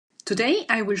Today,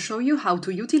 I will show you how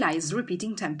to utilize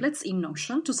repeating templates in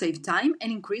Notion to save time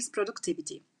and increase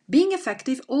productivity. Being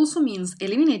effective also means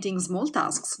eliminating small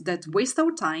tasks that waste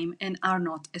our time and are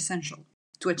not essential.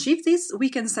 To achieve this, we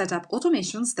can set up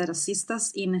automations that assist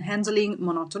us in handling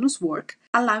monotonous work,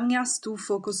 allowing us to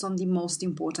focus on the most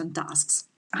important tasks.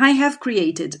 I have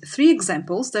created 3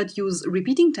 examples that use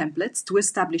repeating templates to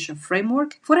establish a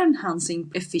framework for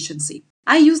enhancing efficiency.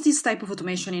 I use this type of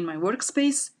automation in my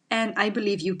workspace, and I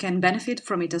believe you can benefit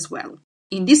from it as well.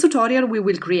 In this tutorial, we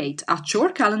will create a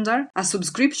chore calendar, a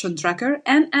subscription tracker,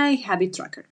 and a habit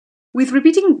tracker. With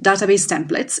repeating database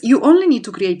templates, you only need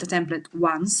to create a template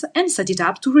once and set it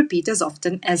up to repeat as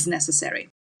often as necessary.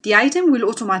 The item will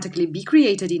automatically be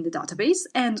created in the database,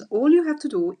 and all you have to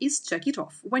do is check it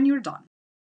off when you're done.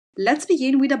 Let's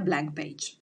begin with a blank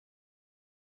page.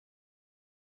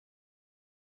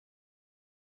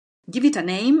 Give it a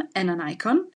name and an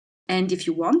icon, and if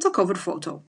you want, a cover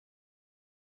photo.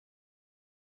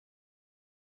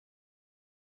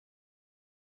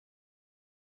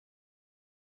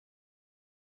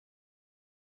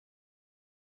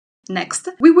 Next,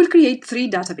 we will create 3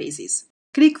 databases.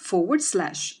 Click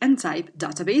 / and type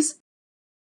database.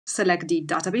 Select the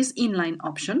database inline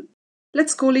option.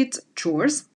 Let's call it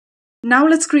Chores. Now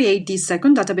let's create the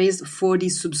second database for the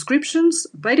subscriptions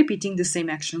by repeating the same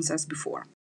actions as before.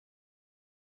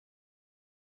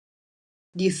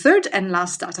 The third and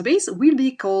last database will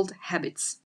be called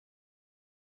Habits.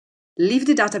 Leave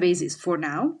the databases for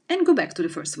now and go back to the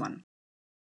first one.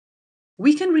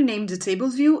 We can rename the table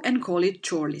view and call it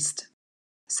Chore List.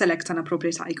 Select an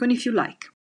appropriate icon if you like.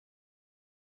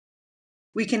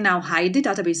 We can now hide the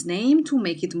database name to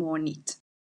make it more neat.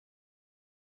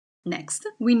 Next,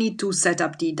 we need to set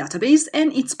up the database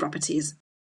and its properties.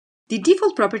 The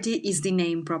default property is the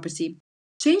name property.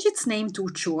 Change its name to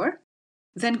Chore,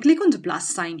 then click on the plus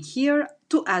sign here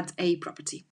to add a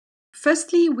property.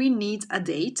 Firstly, we need a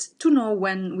date to know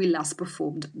when we last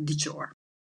performed the chore.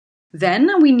 Then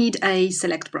we need a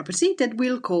select property that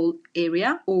we'll call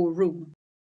area or room.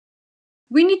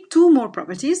 We need 2 more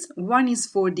properties. One is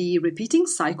for the repeating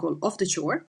cycle of the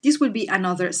chore. This will be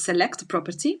another select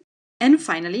property. And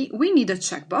finally, we need a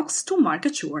checkbox to mark a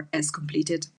chore as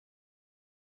completed.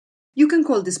 You can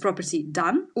call this property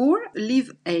done or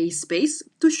leave a space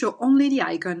to show only the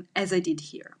icon as I did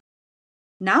here.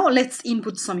 Now let's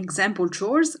input some example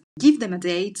chores, give them a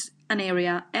date, an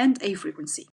area, and a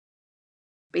frequency.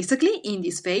 Basically, in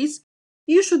this phase,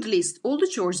 you should list all the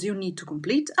chores you need to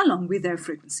complete along with their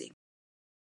frequency.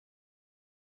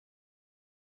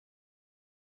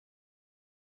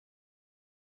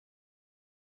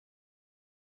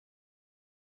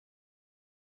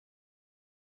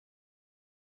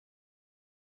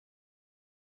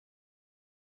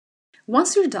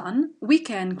 Once you're done, we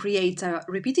can create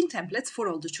repeating templates for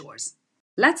all the chores.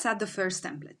 Let's add the first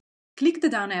template. Click the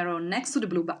down arrow next to the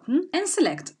blue button and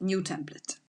select New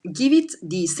Template. Give it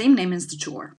the same name as the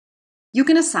chore. You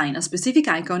can assign a specific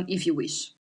icon if you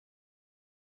wish.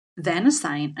 Then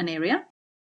assign an area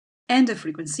and a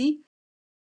frequency.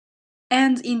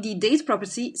 And in the date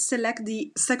property, select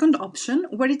the second option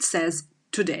where it says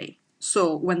Today.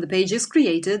 So when the page is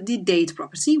created, the date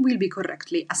property will be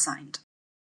correctly assigned.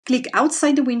 Click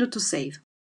outside the window to save.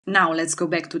 Now let's go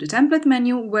back to the template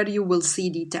menu where you will see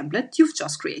the template you've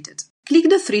just created. Click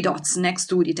the 3 dots next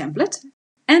to the template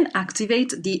and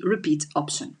activate the repeat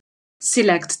option.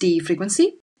 Select the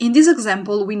frequency. In this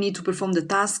example, we need to perform the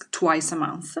task twice a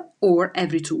month or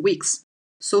every 2 weeks.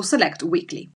 So select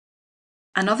weekly.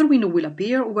 Another window will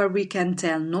appear where we can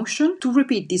tell Notion to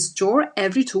repeat this chore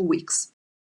every 2 weeks.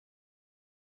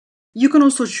 You can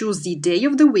also choose the day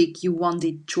of the week you want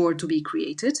the chore to be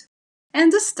created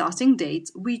and the starting date,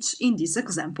 which in this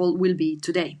example will be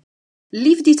today.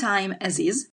 Leave the time as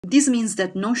is. This means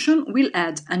that Notion will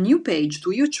add a new page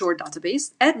to your chore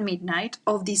database at midnight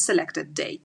of the selected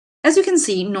day. As you can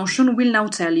see, Notion will now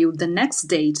tell you the next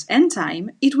date and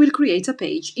time it will create a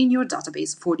page in your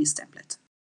database for this template.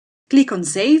 Click on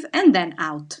Save and then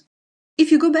Out. If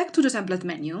you go back to the template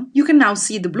menu, you can now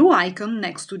see the blue icon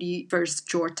next to the first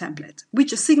chore template,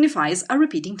 which signifies a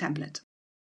repeating template.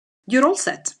 You're all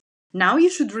set. Now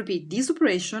you should repeat this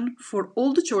operation for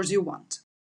all the chores you want.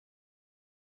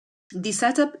 The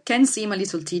setup can seem a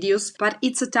little tedious, but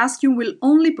it's a task you will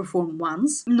only perform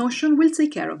once. Notion will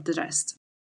take care of the rest.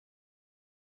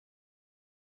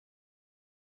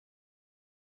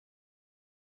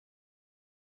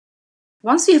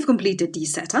 Once you have completed the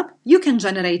setup, you can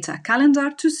generate a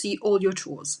calendar to see all your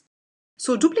chores.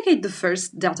 So duplicate the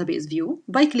first database view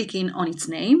by clicking on its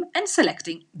name and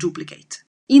selecting Duplicate.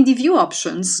 In the View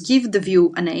options, give the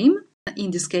view a name.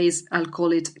 In this case, I'll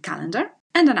call it Calendar.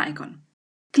 and an icon.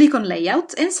 Click on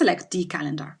Layout and select the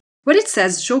calendar. Where it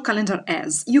says Show Calendar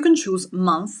As, you can choose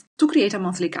Month to create a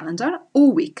monthly calendar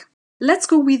or Week. Let's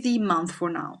go with the month for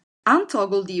now.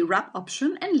 Untoggle the Wrap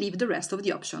option and leave the rest of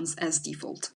the options as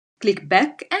default. Click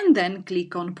Back and then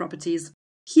click on Properties.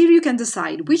 Here you can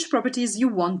decide which properties you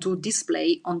want to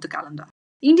display on the calendar.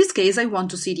 In this case, I want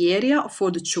to see the area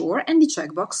for the chore and the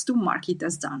checkbox to mark it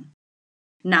as done.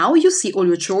 Now you see all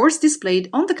your chores displayed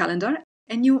on the calendar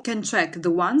and you can check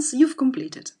the ones you've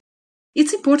completed.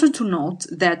 It's important to note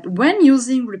that when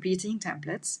using repeating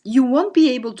templates, you won't be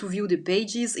able to view the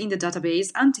pages in the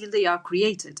database until they are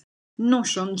created.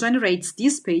 Notion generates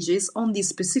these pages on the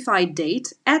specified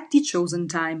date at the chosen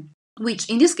time, which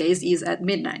in this case is at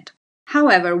midnight.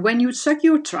 However, when you check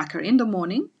your tracker in the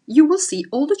morning, you will see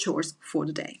all the chores for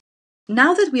the day.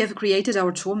 Now that we have created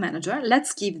our Chore Manager,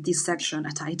 let's give this section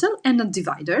a title and a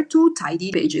divider to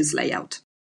tidy pages layout.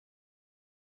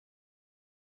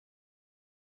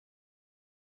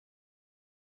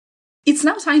 It's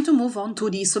now time to move on to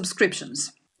the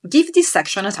subscriptions. Give this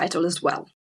section a title as well.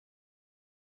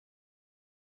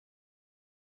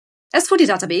 As for the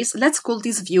database, let's call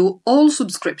this view All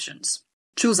Subscriptions.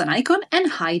 Choose an icon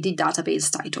and hide the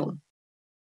database title.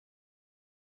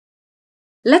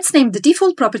 Let's name the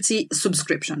default property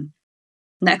Subscription.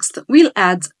 Next, we'll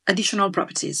add additional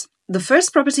properties. The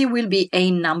first property will be a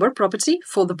number property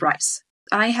for the price.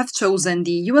 I have chosen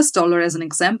the US dollar as an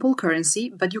example currency,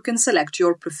 but you can select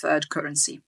your preferred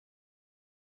currency.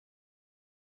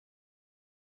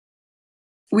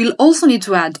 We'll also need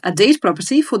to add a date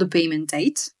property for the payment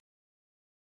date,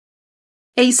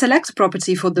 a select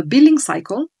property for the billing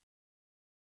cycle,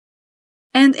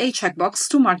 and a checkbox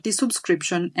to mark the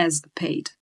subscription as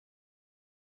paid.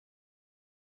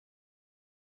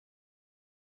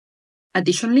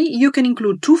 Additionally, you can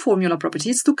include two formula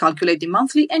properties to calculate the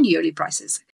monthly and yearly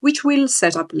prices, which we'll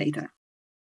set up later.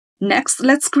 Next,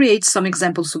 let's create some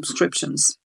example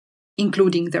subscriptions,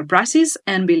 including their prices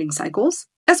and billing cycles,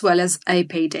 as well as a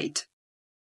pay date.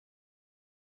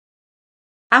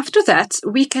 After that,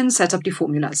 we can set up the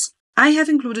formulas. I have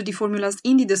included the formulas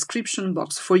in the description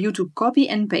box for you to copy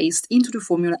and paste into the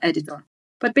formula editor.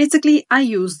 But basically, I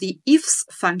use the ifs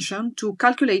function to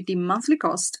calculate the monthly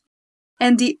cost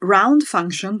and the round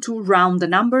function to round the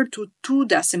number to 2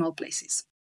 decimal places.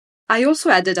 I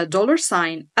also added a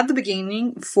 $sign at the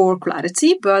beginning for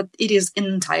clarity, but it is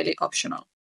entirely optional.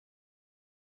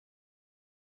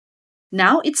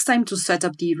 Now it's time to set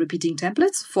up the repeating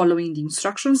templates following the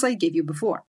instructions I gave you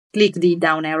before. Click the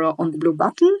down arrow on the blue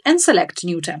button and select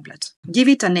New Template. Give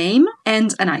it a name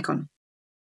and an icon.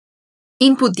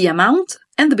 Input the amount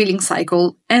and the billing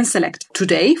cycle and select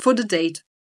Today for the date.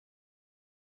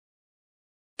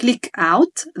 Click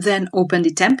Out, then open the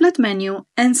template menu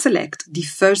and select the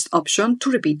first option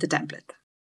to repeat the template.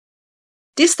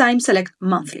 This time select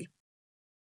Monthly.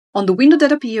 On the window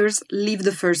that appears, leave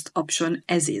the first option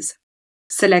as is.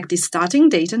 Select the starting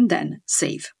date and then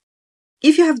Save.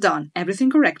 If you have done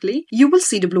everything correctly, you will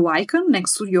see the blue icon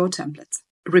next to your template.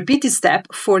 Repeat this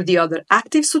step for the other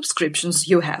active subscriptions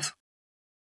you have.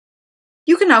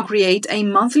 You can now create a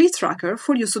monthly tracker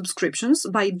for your subscriptions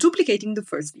by duplicating the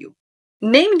first view.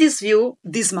 Name this view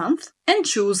This Month and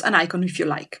choose an icon if you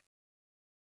like.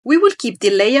 We will keep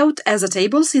the layout as a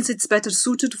table since it's better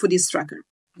suited for this tracker,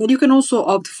 but you can also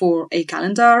opt for a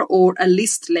calendar or a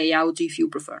list layout if you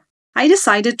prefer. I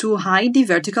decided to hide the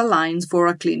vertical lines for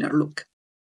a cleaner look.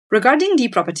 Regarding the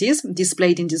properties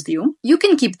displayed in this view, you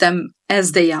can keep them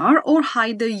as they are or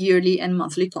hide the yearly and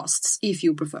monthly costs if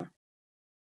you prefer.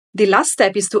 The last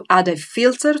step is to add a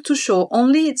filter to show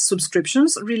only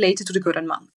subscriptions related to the current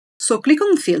month. So click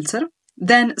on Filter,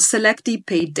 then select the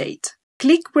paid date.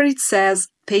 Click where it says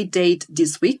Paid Date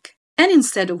this week, and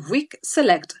instead of week,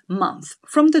 select Month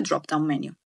from the drop-down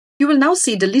menu. You will now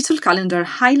see the little calendar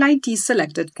highlight the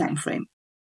selected time frame,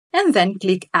 and then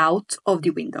click out of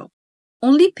the window.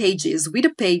 Only pages with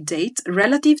a paid date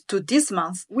relative to this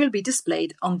month will be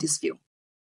displayed on this view.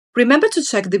 Remember to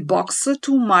check the box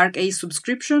to mark a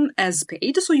subscription as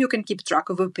paid so you can keep track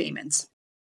of your payments.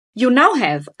 You now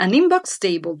have an inbox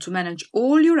table to manage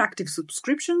all your active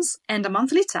subscriptions and a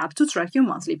monthly tab to track your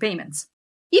monthly payments.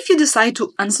 If you decide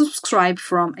to unsubscribe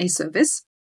from a service,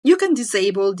 you can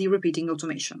disable the repeating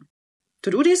automation.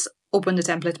 To do this, open the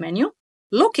template menu,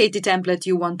 locate the template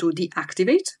you want to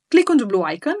deactivate, click on the blue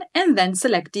icon, and then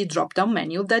select the drop-down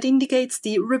menu that indicates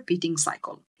the repeating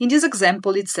cycle. In this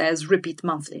example, it says Repeat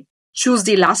Monthly. Choose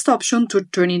the last option to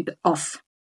turn it off.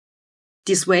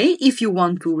 This way, if you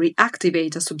want to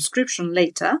reactivate a subscription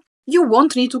later, you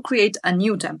won't need to create a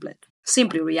new template.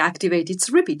 Simply reactivate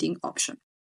its repeating option.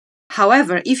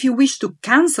 However, if you wish to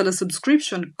cancel a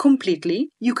subscription completely,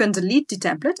 you can delete the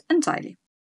template entirely.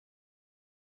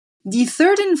 The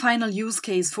third and final use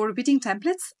case for repeating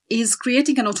templates is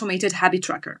creating an automated habit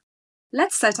tracker.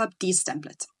 Let's set up this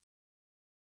template.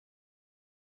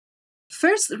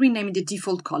 First, rename the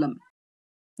default column.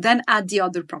 Then add the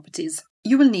other properties.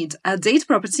 You will need a date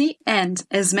property and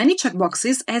as many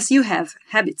checkboxes as you have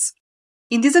habits.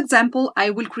 In this example, I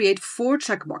will create 4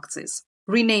 checkboxes,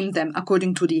 rename them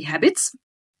according to the habits,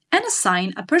 and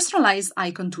assign a personalized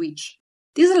icon to each.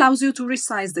 This allows you to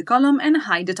resize the column and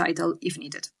hide the title if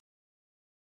needed.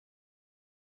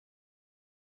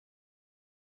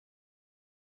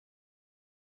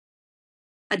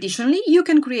 Additionally, you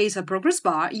can create a progress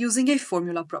bar using a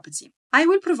formula property. I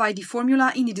will provide the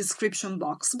formula in the description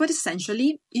box, but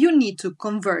essentially, you need to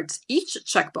convert each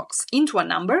checkbox into a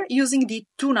number using the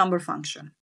toNumber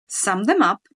function. Sum them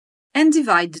up and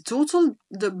divide the total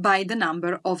by the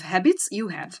number of habits you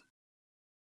have.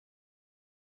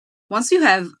 Once you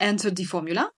have entered the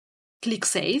formula, click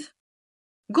Save,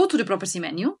 go to the Property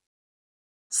menu,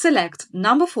 select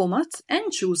Number Format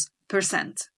and choose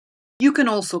 %. You can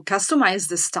also customize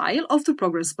the style of the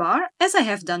progress bar as I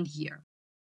have done here.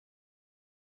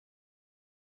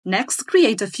 Next,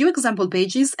 create a few example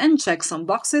pages and check some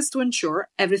boxes to ensure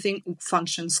everything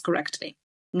functions correctly.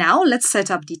 Now let's set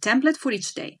up the template for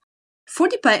each day. For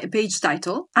the page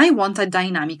title, I want a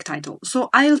dynamic title, so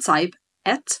I'll type @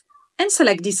 and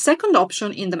select the second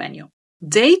option in the menu,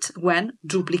 Date when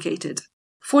duplicated.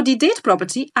 For the date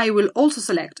property, I will also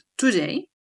select Today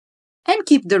and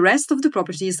keep the rest of the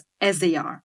properties as they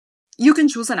are. You can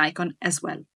choose an icon as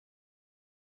well.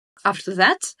 After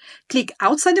that, click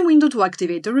outside the window to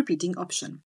activate the repeating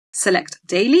option. Select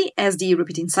Daily as the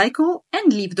repeating cycle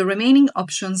and leave the remaining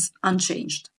options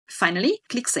unchanged. Finally,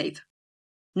 click Save.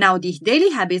 Now the Daily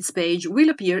Habits page will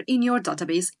appear in your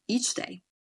database each day.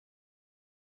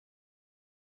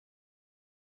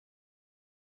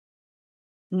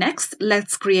 Next,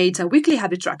 let's create a weekly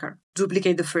habit tracker.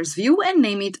 Duplicate the first view and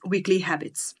name it Weekly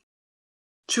Habits.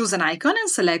 Choose an icon and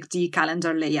select the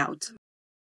calendar layout.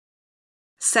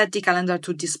 Set the calendar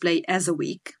to display as a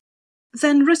week,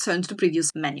 then return to the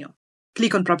previous menu.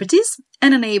 Click on Properties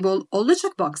and enable all the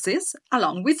checkboxes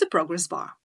along with the progress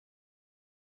bar.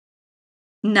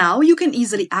 Now you can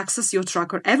easily access your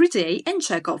tracker every day and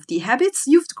check off the habits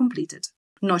you've completed.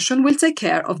 Notion will take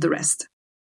care of the rest.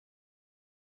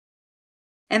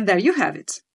 And there you have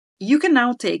it. You can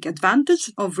now take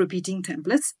advantage of repeating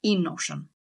templates in Notion.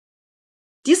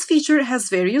 This feature has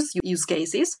various use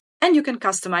cases, and you can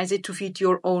customize it to fit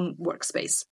your own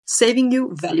workspace, saving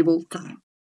you valuable time.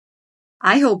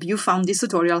 I hope you found this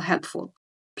tutorial helpful.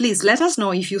 Please let us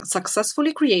know if you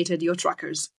successfully created your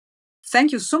trackers.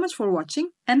 Thank you so much for watching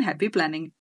and happy planning!